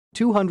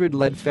200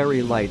 LED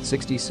fairy light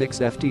 66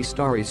 FT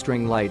Starry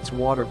string lights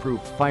waterproof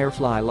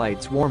Firefly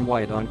lights warm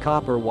white on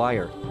copper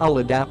wire, owl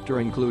adapter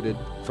included,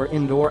 for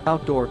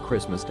indoor-outdoor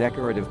Christmas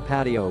decorative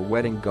patio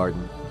wedding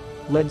garden.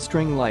 LED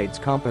string lights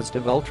composed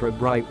of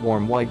ultra-bright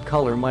warm white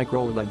color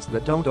micro LEDs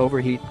that don't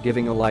overheat,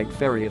 giving a light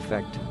fairy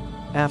effect.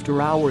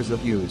 After hours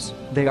of use,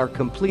 they are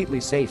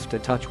completely safe to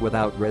touch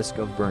without risk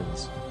of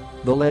burns.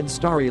 The LED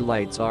Starry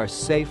lights are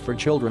safe for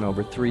children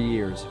over 3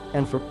 years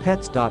and for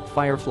pets.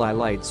 Firefly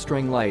lights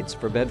string lights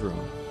for bedroom.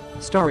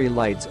 Starry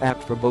lights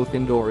apt for both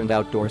indoor and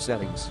outdoor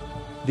settings.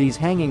 These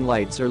hanging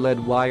lights or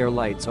LED wire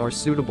lights are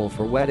suitable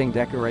for wedding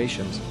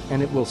decorations,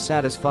 and it will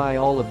satisfy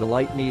all of the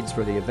light needs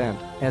for the event,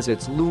 as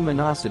its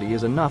luminosity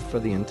is enough for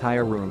the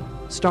entire room.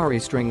 Starry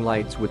string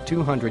lights with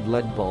 200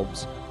 LED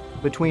bulbs.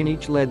 Between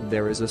each LED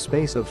there is a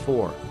space of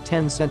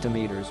 10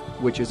 centimeters,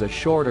 which is a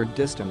shorter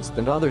distance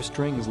than other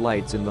strings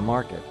lights in the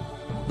market.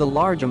 The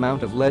large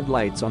amount of LED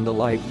lights on the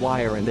light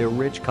wire and their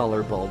rich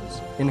color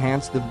bulbs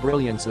enhance the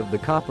brilliance of the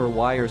copper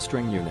wire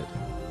string unit.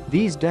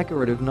 These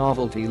decorative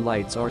novelty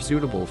lights are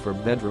suitable for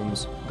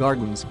bedrooms,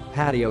 gardens,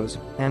 patios,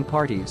 and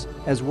parties,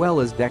 as well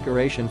as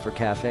decoration for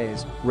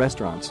cafes,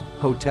 restaurants,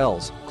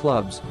 hotels,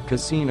 clubs,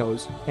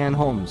 casinos, and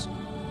homes.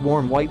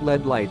 Warm white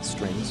LED light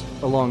strings,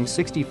 along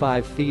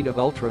 65 feet of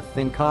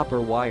ultra-thin copper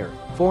wire,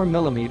 4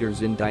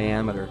 mm in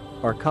diameter,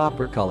 are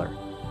copper color.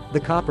 The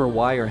copper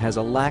wire has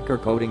a lacquer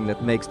coating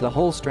that makes the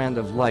whole strand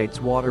of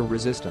lights water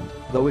resistant,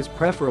 though it's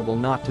preferable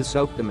not to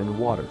soak them in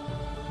water.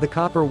 The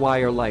copper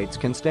wire lights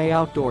can stay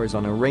outdoors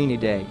on a rainy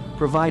day,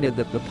 provided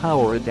that the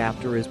power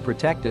adapter is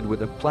protected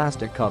with a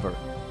plastic cover.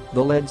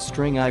 The LED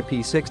string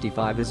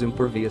IP65 is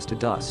impervious to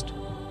dust.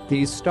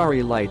 These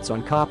starry lights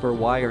on copper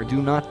wire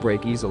do not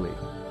break easily.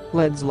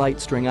 LED's light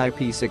string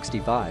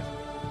IP65.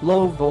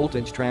 Low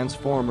voltage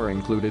transformer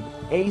included,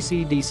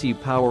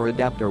 AC/DC power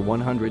adapter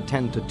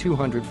 110 to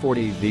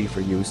 240 V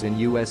for use in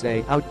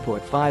USA,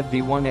 output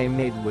 5V1A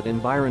made with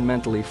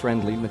environmentally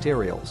friendly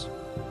materials.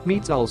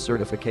 Meets all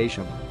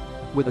certification.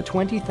 With a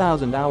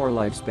 20,000-hour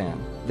lifespan,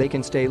 they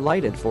can stay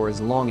lighted for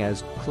as long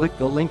as. Click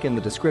the link in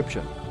the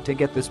description to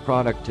get this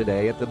product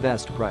today at the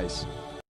best price.